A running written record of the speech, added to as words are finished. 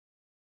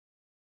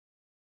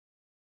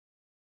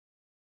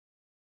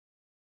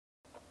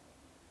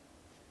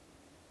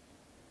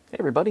Hey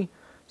everybody,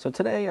 so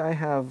today I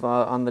have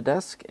on the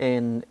desk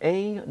an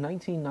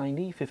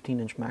A1990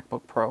 15-inch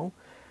MacBook Pro,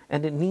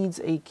 and it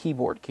needs a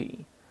keyboard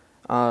key.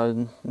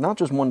 Not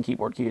just one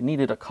keyboard key, it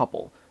needed a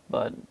couple,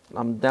 but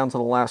I'm down to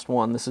the last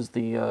one. This is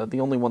the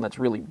only one that's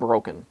really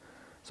broken.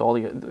 So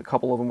a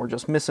couple of them were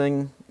just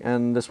missing,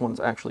 and this one's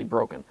actually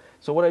broken.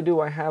 So what I do,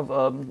 I have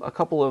a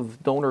couple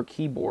of donor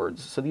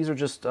keyboards. So these are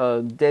just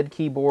dead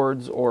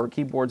keyboards or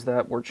keyboards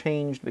that were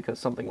changed because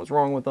something was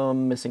wrong with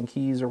them, missing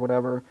keys or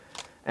whatever.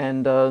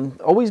 And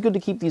always good to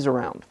keep these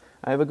around.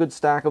 I have a good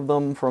stack of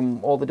them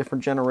from all the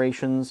different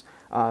generations.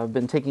 I've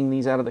been taking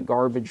these out of the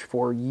garbage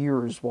for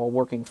years while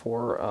working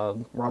for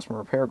Rossmann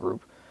Repair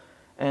Group.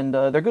 And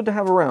they're good to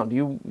have around.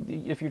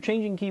 If you're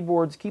changing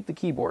keyboards, keep the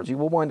keyboards. You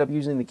will wind up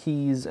using the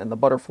keys and the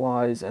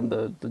butterflies and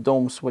the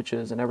dome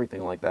switches and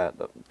everything like that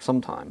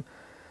sometime.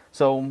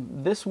 So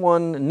this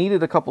one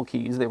needed a couple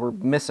keys. They were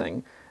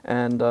missing.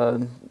 And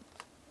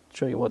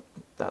show you what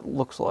that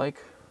looks like.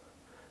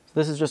 So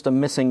this is just a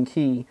missing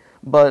key,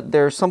 but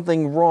there's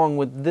something wrong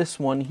with this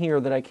one here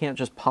that I can't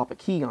just pop a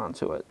key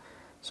onto it.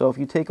 So if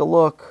you take a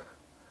look,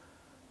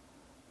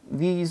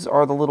 these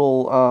are the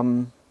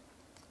little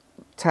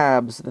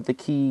tabs that the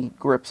key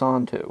grips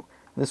onto.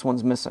 This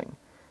one's missing.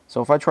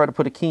 So if I try to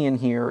put a key in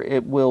here,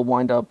 it will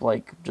wind up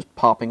like just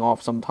popping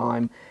off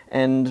sometime,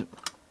 and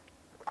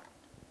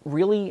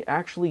really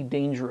actually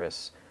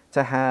dangerous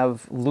to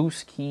have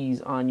loose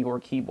keys on your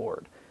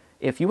keyboard.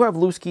 If you have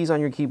loose keys on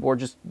your keyboard,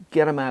 just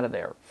get them out of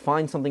there.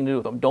 Find something to do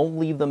with them. Don't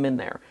leave them in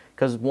there.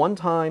 Because one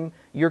time,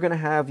 you're going to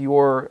have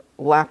your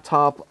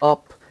laptop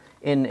up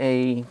in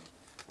a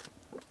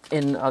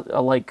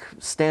like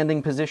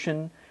standing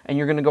position, and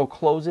you're going to go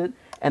close it,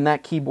 and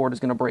that keyboard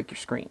is going to break your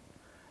screen.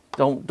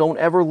 Don't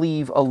ever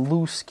leave a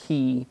loose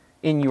key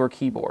in your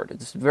keyboard.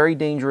 It's very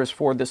dangerous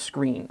for this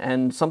screen.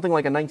 And something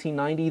like a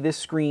 1990, this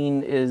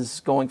screen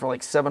is going for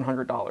like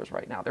 $700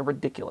 right now. They're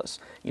ridiculous.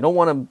 You don't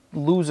want to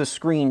lose a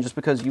screen just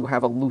because you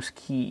have a loose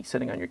key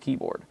sitting on your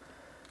keyboard.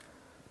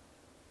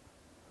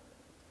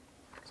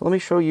 So let me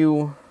show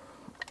you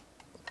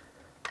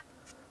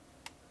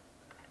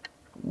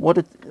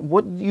what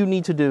you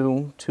need to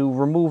do to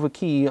remove a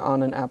key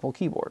on an Apple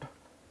keyboard.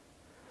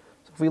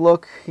 So if we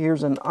look,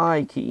 here's an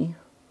I key.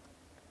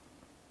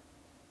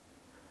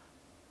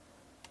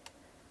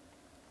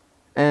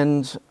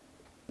 And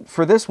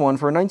for this one,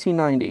 for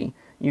 1990,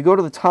 you go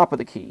to the top of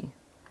the key,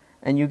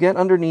 and you get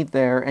underneath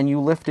there, and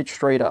you lift it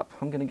straight up.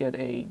 I'm going to get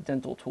a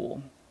dental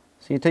tool.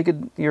 So you take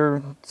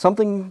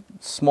something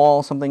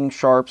small, something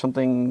sharp,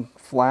 something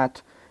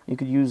flat. You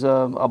could use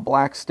a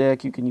black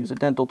stick, you can use a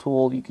dental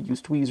tool, you could use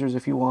tweezers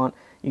if you want.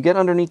 You get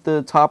underneath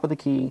the top of the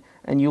key,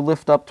 and you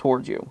lift up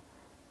towards you.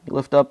 You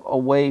lift up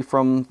away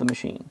from the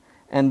machine.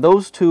 And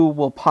those two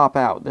will pop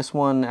out. This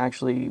one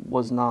actually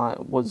was not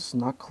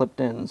clipped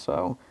in,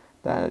 so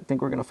I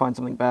think we're going to find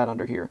something bad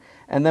under here.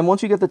 And then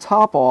once you get the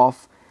top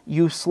off,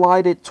 you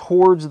slide it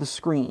towards the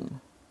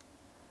screen,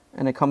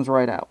 and it comes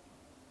right out.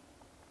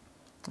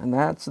 And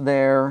that's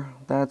there,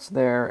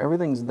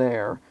 everything's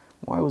there.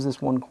 Why was this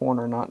one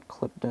corner not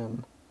clipped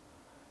in?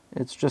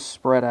 It's just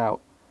spread out.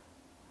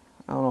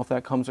 I don't know if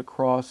that comes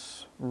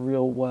across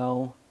real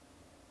well.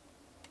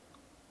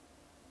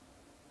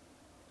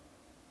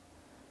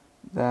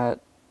 That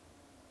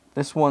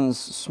this one's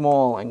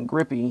small and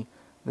grippy,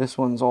 this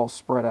one's all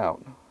spread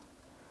out.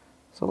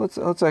 So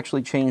let's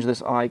actually change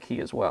this I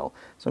key as well.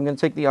 So I'm going to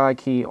take the I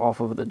key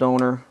off of the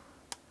donor,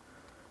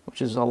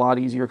 which is a lot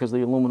easier because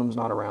the aluminum's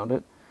not around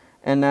it.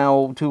 And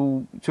now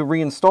to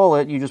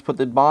reinstall it, you just put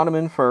the bottom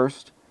in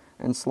first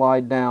and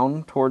slide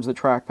down towards the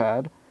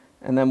trackpad.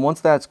 And then once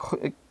that's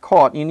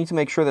caught, you need to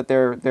make sure that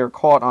they're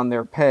caught on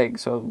their peg.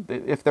 So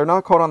if they're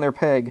not caught on their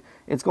peg,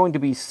 it's going to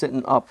be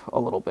sitting up a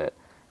little bit.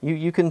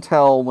 You can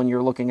tell when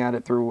you're looking at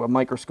it through a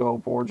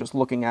microscope or just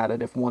looking at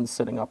it if one's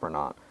sitting up or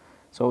not.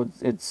 So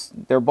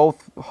they're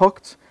both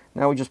hooked.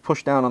 Now we just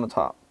push down on the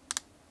top.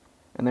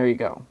 And there you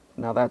go.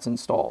 Now that's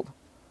installed.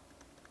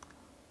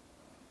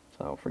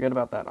 So forget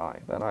about that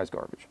eye. That eye's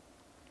garbage.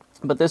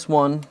 But this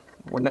one,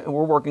 we're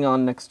working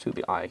on next to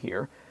the eye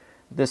here.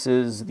 This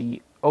is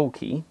the O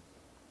key.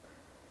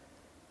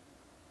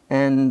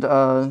 And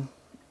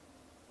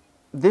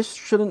this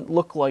shouldn't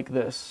look like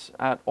this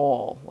at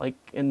all. Like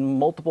in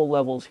multiple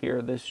levels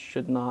here, this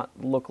should not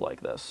look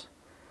like this.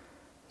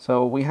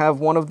 So we have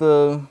one of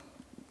the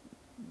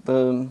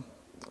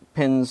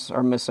pins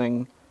are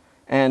missing,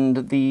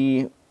 and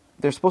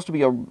there's supposed to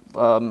be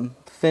a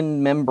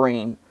thin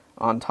membrane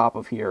on top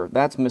of here.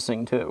 That's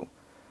missing too.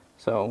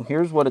 So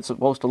here's what it's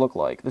supposed to look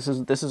like. This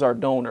is our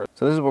donor.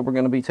 So this is what we're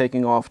going to be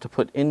taking off to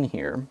put in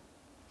here.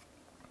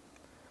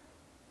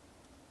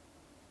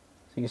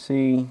 So you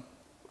see,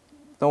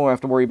 don't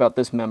have to worry about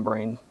this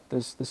membrane.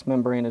 This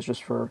membrane is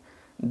just for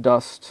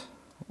dust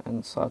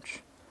and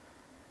such.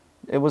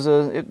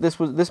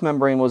 This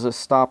membrane was a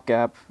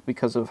stopgap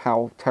because of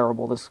how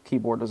terrible this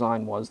keyboard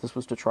design was. This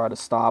was to try to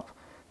stop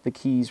the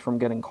keys from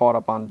getting caught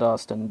up on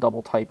dust and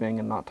double typing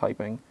and not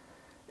typing.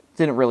 It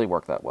didn't really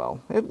work that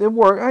well. It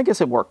worked. I guess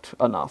it worked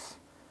enough.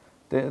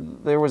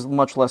 There was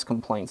much less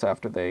complaints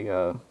after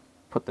they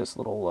put this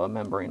little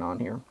membrane on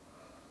here.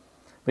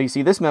 But you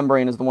see, this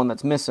membrane is the one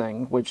that's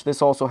missing, which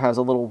this also has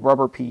a little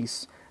rubber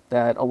piece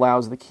that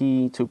allows the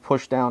key to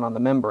push down on the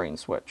membrane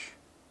switch,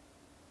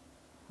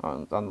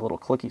 on the little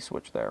clicky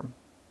switch there.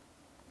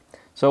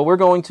 So we're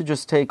going to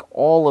just take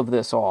all of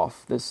this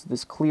off,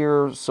 this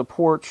clear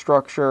support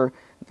structure,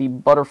 the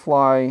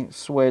butterfly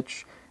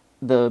switch,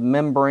 the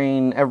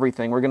membrane,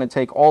 everything. We're going to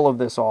take all of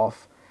this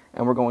off,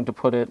 and we're going to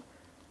put it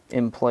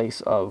in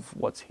place of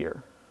what's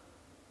here.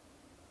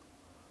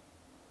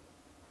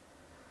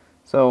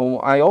 So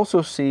I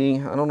also see,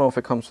 I don't know if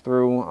it comes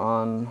through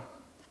on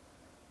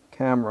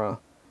camera,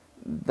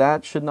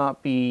 that should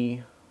not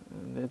be,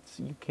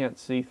 you can't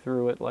see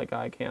through it like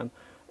I can.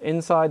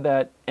 Inside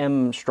that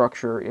M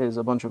structure is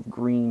a bunch of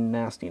green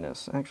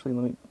nastiness. Actually,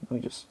 let me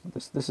just,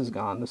 this is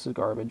gone, this is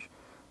garbage.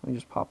 Let me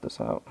just pop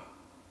this out.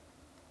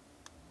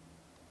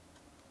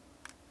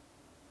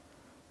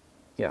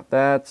 Yeah,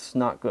 that's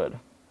not good.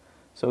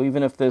 So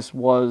even if this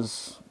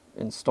was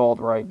installed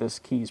right, this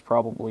key's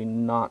probably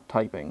not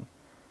typing.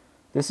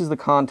 This is the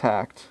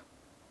contact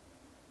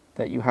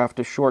that you have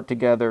to short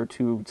together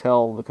to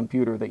tell the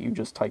computer that you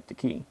just typed a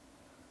key.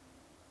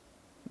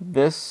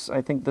 This,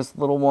 I think this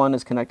little one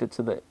is connected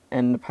to the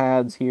end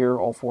pads here,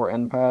 all 4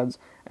 end pads,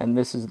 and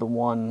this is the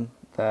one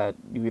that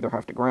you either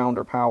have to ground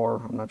or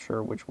power. I'm not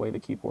sure which way the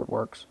keyboard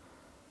works.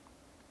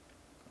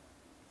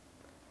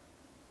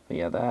 But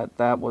yeah,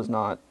 that was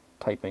not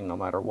typing no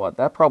matter what.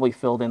 That probably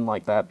filled in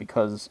like that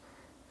because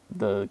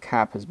the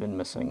cap has been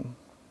missing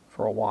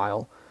for a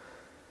while.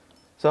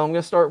 So I'm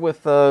going to start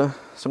with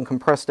some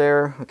compressed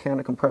air, a can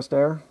of compressed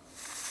air.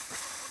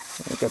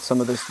 Get some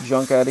of this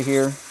junk out of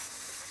here.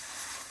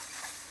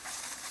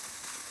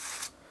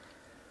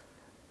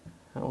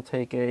 I'll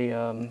take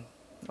a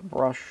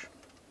brush.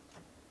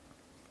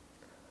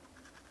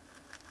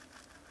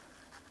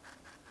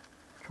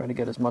 Try to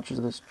get as much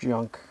of this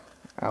junk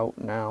out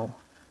now.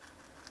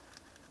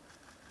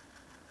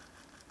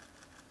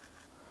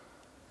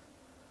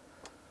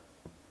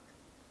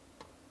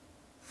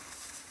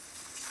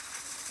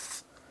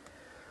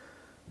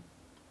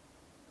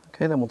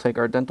 Okay, then we'll take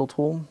our dental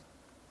tool.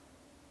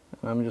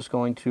 And I'm just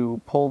going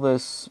to pull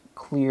this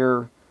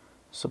clear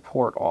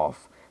support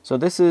off. So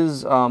this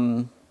is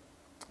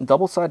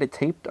double-sided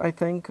taped, I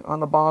think, on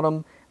the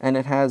bottom, and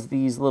it has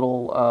these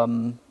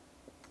little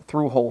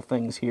through-hole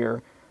things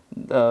here.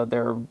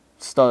 They're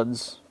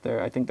studs.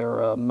 I think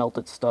they're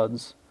melted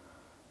studs,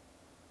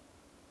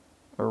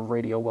 or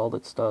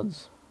radio-welded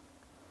studs.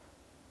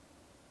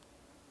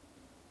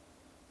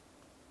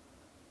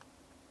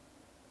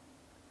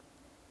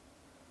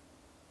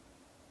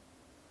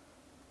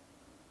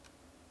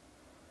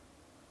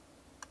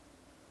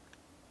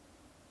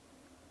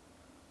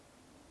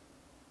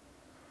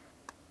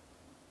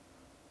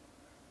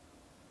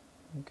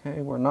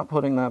 Okay, we're not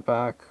putting that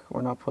back.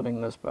 We're not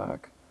putting this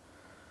back.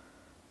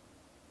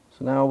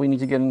 So now we need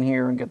to get in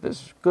here and get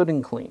this good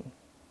and clean.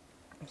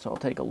 So I'll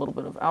take a little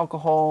bit of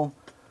alcohol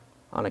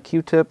on a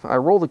Q-tip. I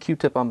roll the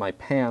Q-tip on my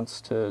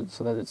pants so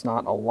that it's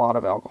not a lot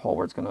of alcohol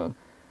where it's going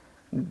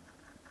to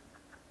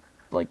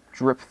like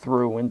drip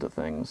through into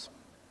things.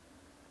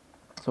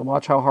 So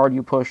watch how hard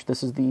you push.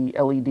 This is the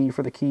LED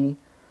for the key.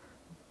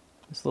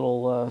 This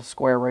little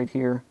square right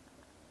here.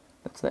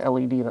 That's the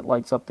LED that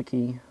lights up the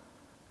key.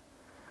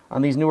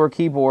 On these newer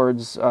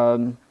keyboards,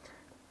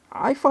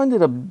 I find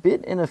it a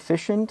bit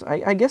inefficient.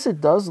 I guess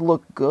it does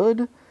look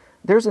good.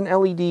 There's an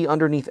LED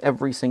underneath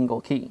every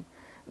single key.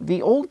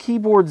 The old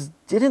keyboards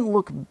didn't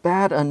look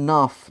bad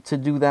enough to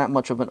do that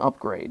much of an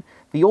upgrade.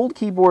 The old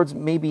keyboards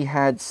maybe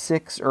had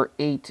 6 or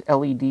 8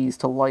 LEDs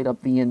to light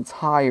up the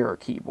entire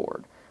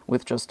keyboard,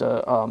 with just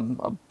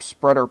a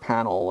spreader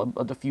panel,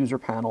 a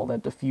diffuser panel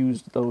that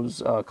diffused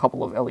those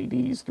couple of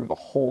LEDs through the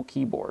whole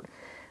keyboard.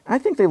 I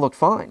think they look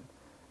fine.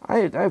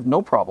 I have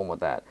no problem with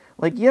that.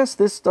 Like, yes,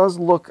 this does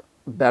look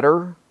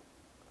better,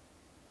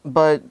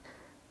 but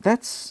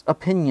that's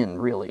opinion,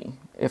 really,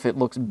 if it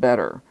looks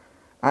better.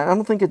 I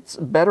don't think it's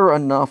better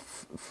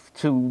enough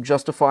to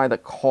justify the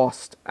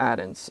cost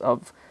addance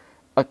of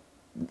a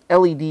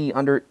LED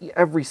under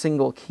every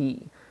single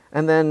key.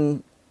 And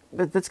then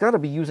that's got to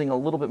be using a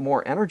little bit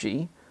more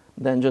energy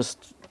than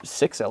just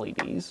 6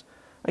 LEDs.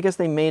 I guess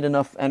they made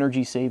enough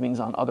energy savings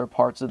on other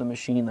parts of the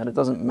machine that it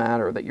doesn't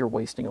matter that you're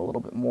wasting a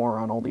little bit more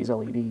on all these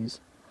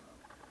LEDs.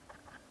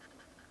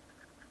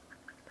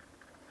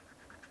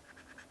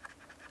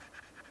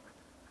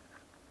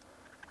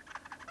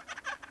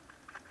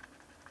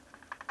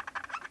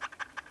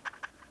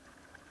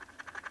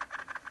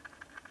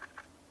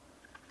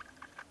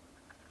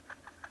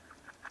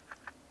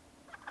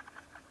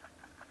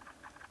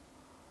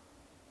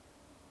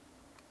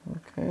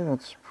 Okay,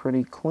 that's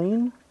pretty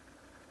clean.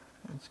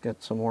 Let's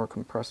get some more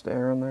compressed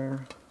air in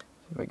there.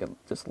 See if I can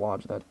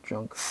dislodge that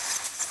junk.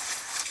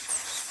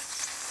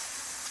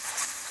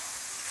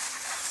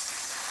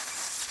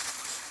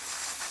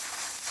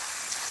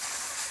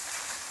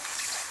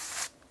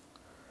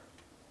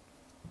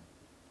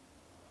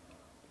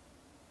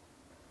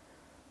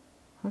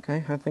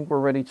 Okay, I think we're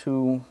ready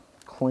to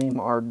claim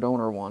our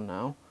donor one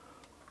now.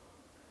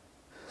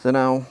 So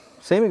now,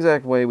 same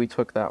exact way we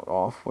took that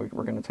off, we're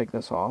going to take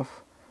this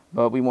off,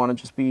 but we want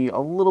to just be a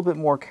little bit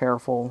more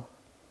careful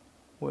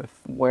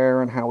with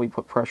where and how we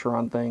put pressure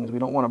on things. We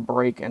don't want to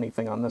break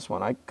anything on this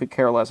one. I could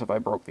care less if I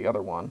broke the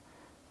other one,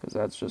 because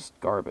that's just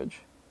garbage.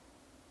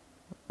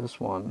 This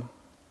one,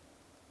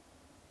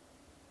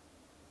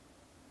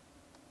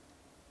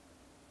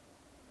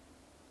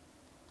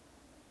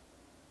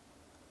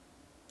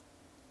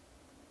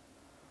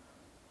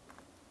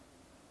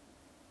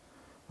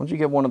 once you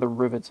get one of the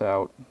rivets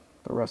out,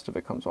 the rest of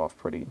it comes off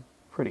pretty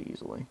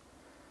easily.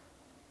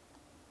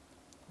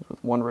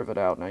 With one rivet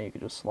out, now you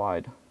can just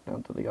slide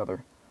down to the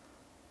other.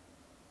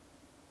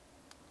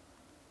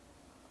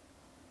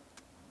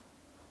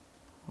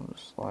 I'll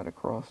just slide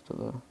across to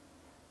the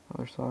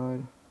other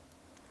side.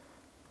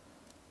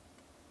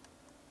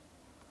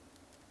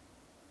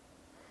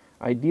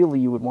 Ideally,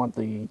 you would want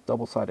the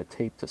double-sided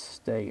tape to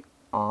stay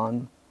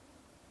on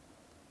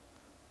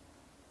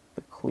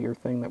the clear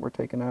thing that we're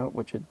taking out,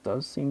 which it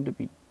does seem to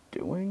be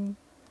doing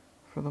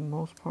for the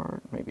most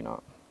part. Maybe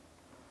not.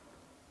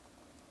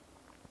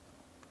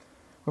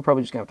 We're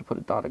probably just going to have to put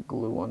a dot of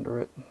glue under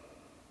it.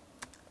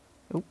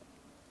 Oop.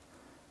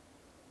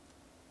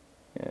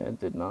 Yeah, it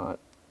did not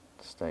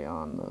stay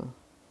on the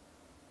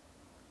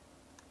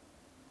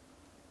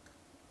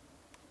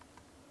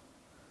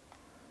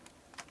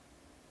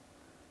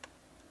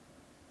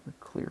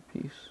clear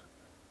piece.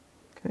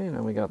 Okay,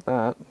 now we got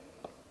that.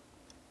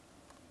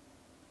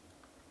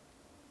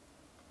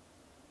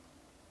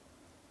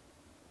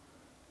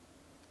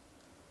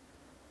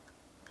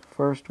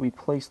 First, we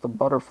place the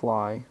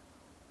butterfly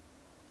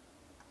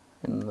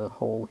in the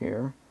hole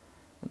here,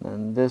 and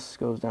then this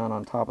goes down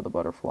on top of the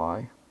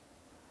butterfly,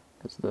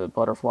 because the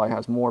butterfly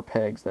has more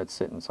pegs that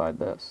sit inside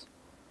this.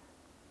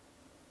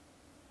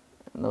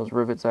 And those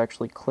rivets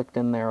actually clicked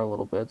in there a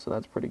little bit, so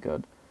that's pretty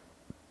good.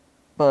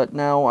 But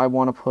now I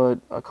want to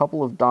put a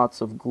couple of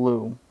dots of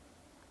glue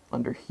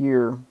under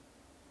here,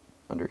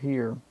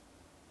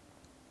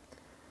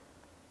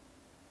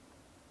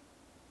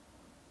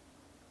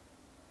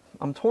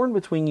 I'm torn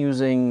between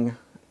using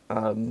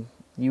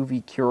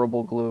UV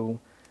curable glue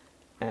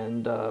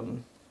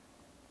and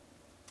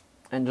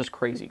just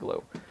crazy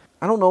glue.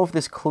 I don't know if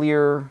this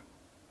clear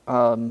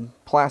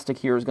plastic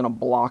here is going to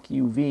block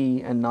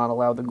UV and not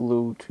allow the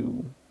glue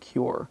to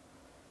cure.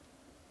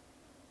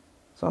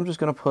 So I'm just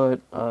going to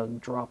put a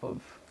drop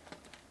of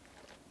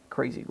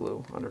crazy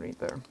glue underneath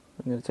there.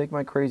 I'm going to take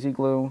my crazy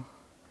glue,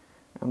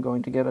 I'm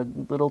going to get a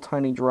little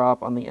tiny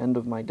drop on the end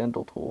of my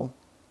dental tool.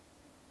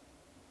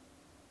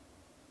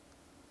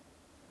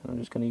 And I'm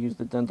just going to use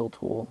the dental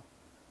tool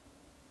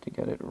to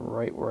get it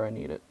right where I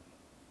need it.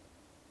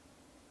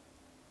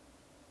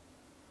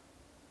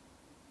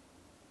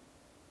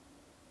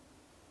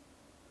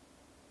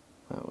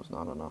 That was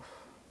not enough.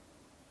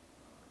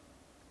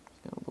 Let's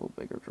get a little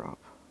bigger drop.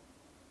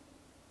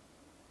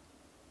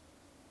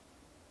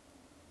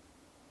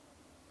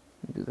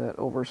 Do that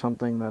over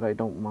something that I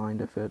don't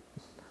mind if it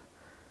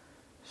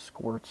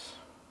squirts.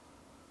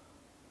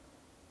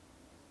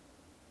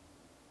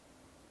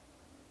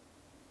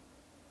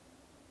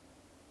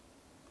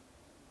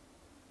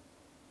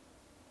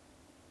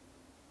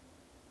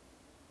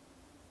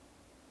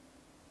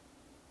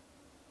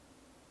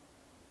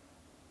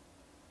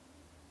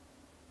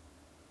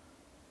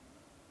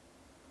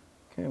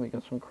 Okay, we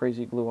got some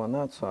crazy glue on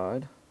that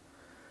side.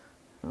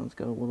 Now let's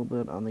get a little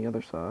bit on the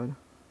other side.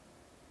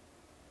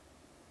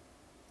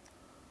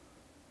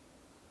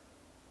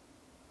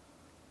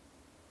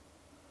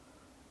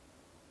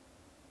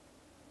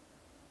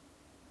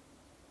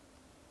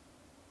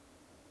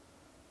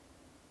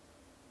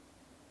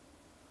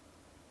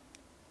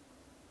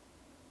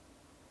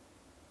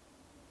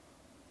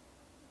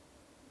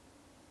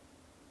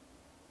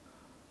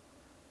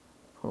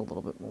 Put a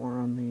little bit more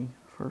on the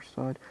first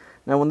side.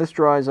 Now when this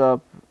dries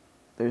up,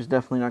 there's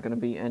definitely not going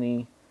to be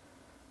any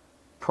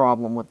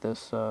problem with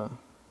this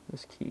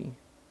this key.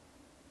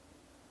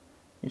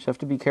 You just have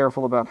to be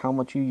careful about how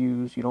much you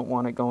use. You don't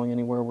want it going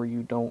anywhere where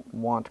you don't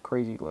want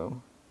crazy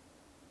glue.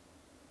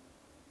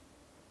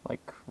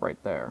 Like right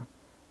there.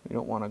 You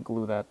don't want to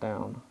glue that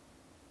down.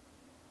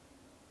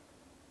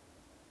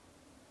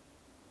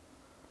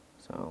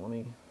 So let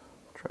me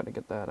try to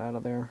get that out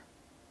of there.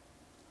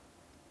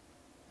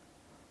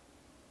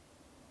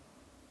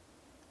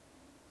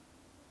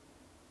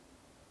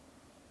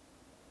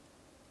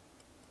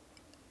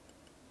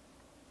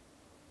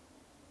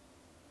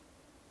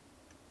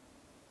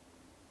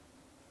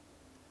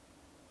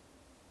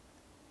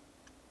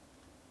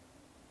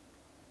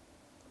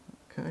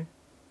 Okay.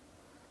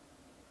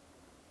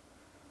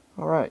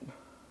 All right.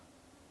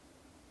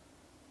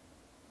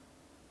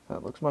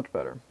 That looks much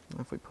better.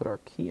 If we put our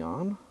key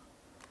on,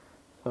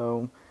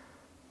 so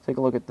take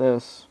a look at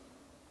this.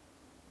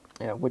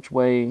 Yeah, which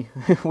way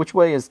which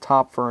way is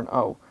top for an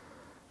O?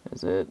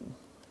 Is it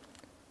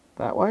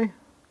that way?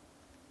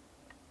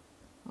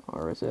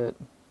 Or is it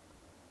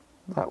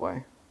that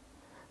way?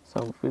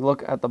 So if we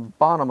look at the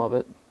bottom of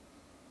it,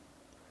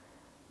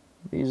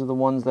 these are the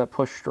ones that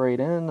push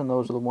straight in, and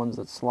those are the ones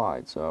that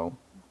slide, so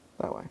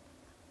that way.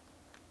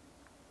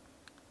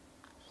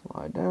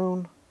 Slide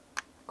down,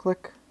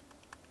 click.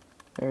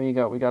 There you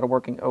go, we got a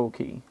working O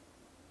key.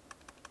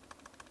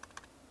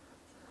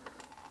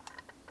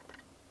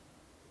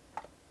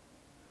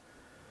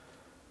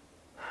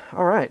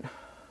 All right,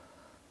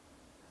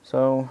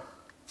 so,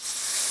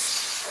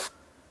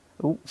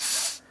 ooh,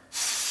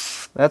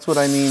 that's what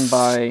I mean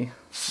by,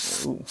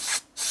 ooh,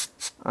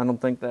 I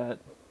don't think that,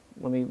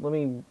 let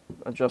me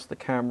adjust the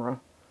camera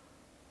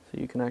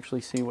so you can actually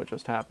see what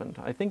just happened.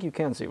 I think you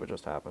can see what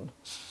just happened.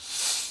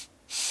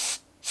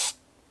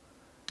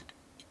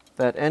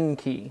 That N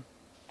key,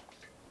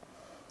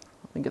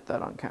 let me get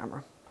that on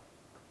camera.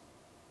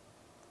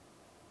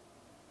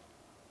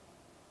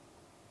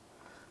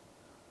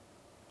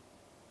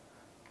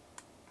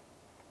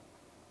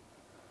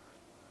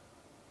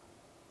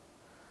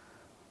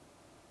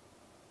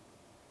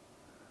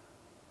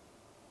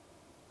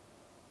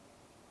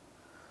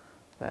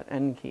 That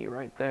N key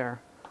right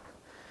there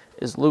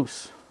is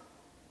loose.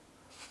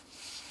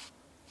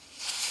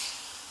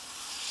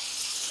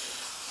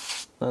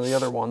 Now the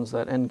other ones,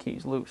 that N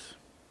key's loose.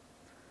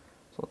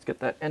 So let's get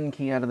that N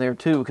key out of there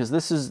too, because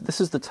this is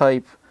the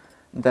type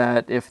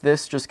that if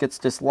this just gets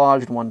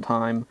dislodged one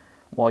time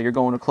while you're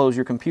going to close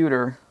your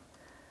computer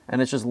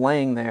and it's just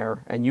laying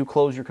there and you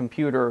close your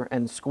computer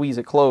and squeeze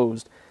it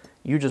closed,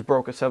 you just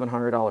broke a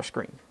 $700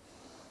 screen.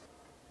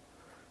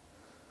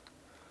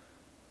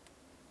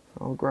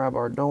 I'll grab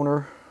our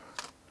donor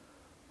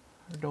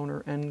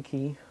N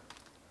key.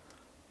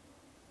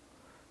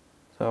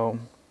 So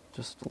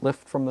just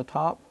lift from the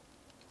top,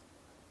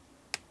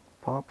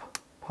 pop,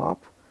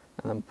 pop,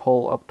 and then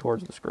pull up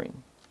towards the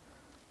screen.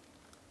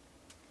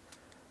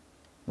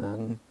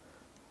 Then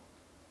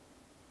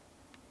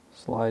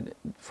slide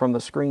from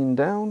the screen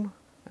down,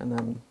 and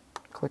then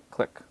click,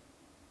 click.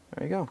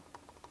 There you go.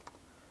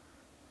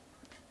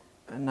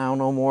 And now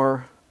no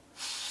more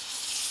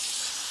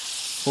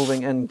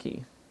moving N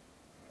key.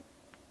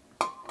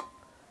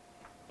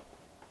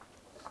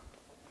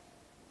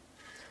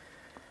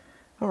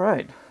 All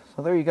right,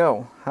 so there you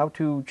go. How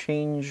to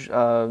change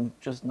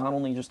just not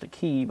only just a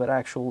key, but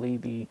actually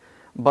the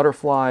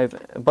butterfly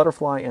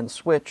and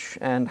switch,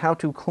 and how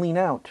to clean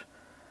out.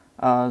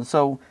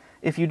 So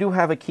if you do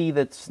have a key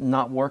that's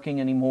not working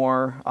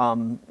anymore,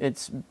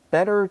 it's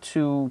better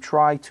to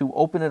try to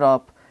open it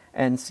up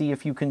and see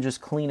if you can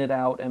just clean it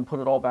out and put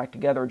it all back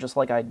together just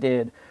like I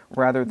did,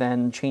 rather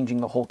than changing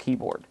the whole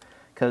keyboard.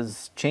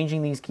 Because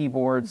changing these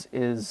keyboards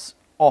is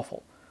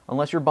awful.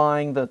 Unless you're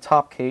buying the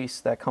top case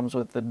that comes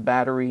with the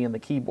battery and the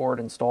keyboard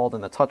installed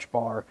and the touch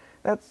bar,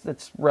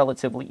 it's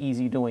relatively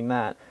easy doing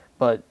that.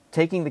 But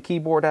taking the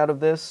keyboard out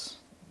of this,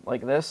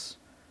 like this,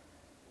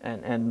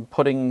 and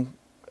putting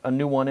a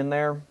new one in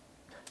there,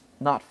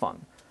 not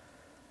fun.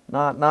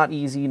 Not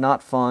easy,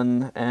 not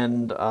fun,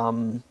 and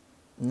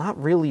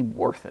not really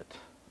worth it.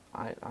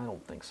 I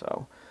don't think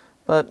so.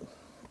 But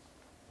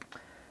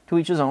to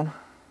each his own.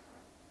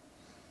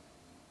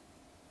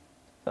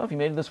 So if you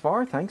made it this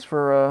far, thanks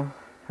for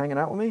hanging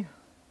out with me.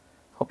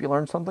 Hope you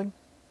learned something.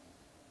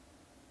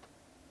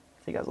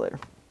 See you guys later.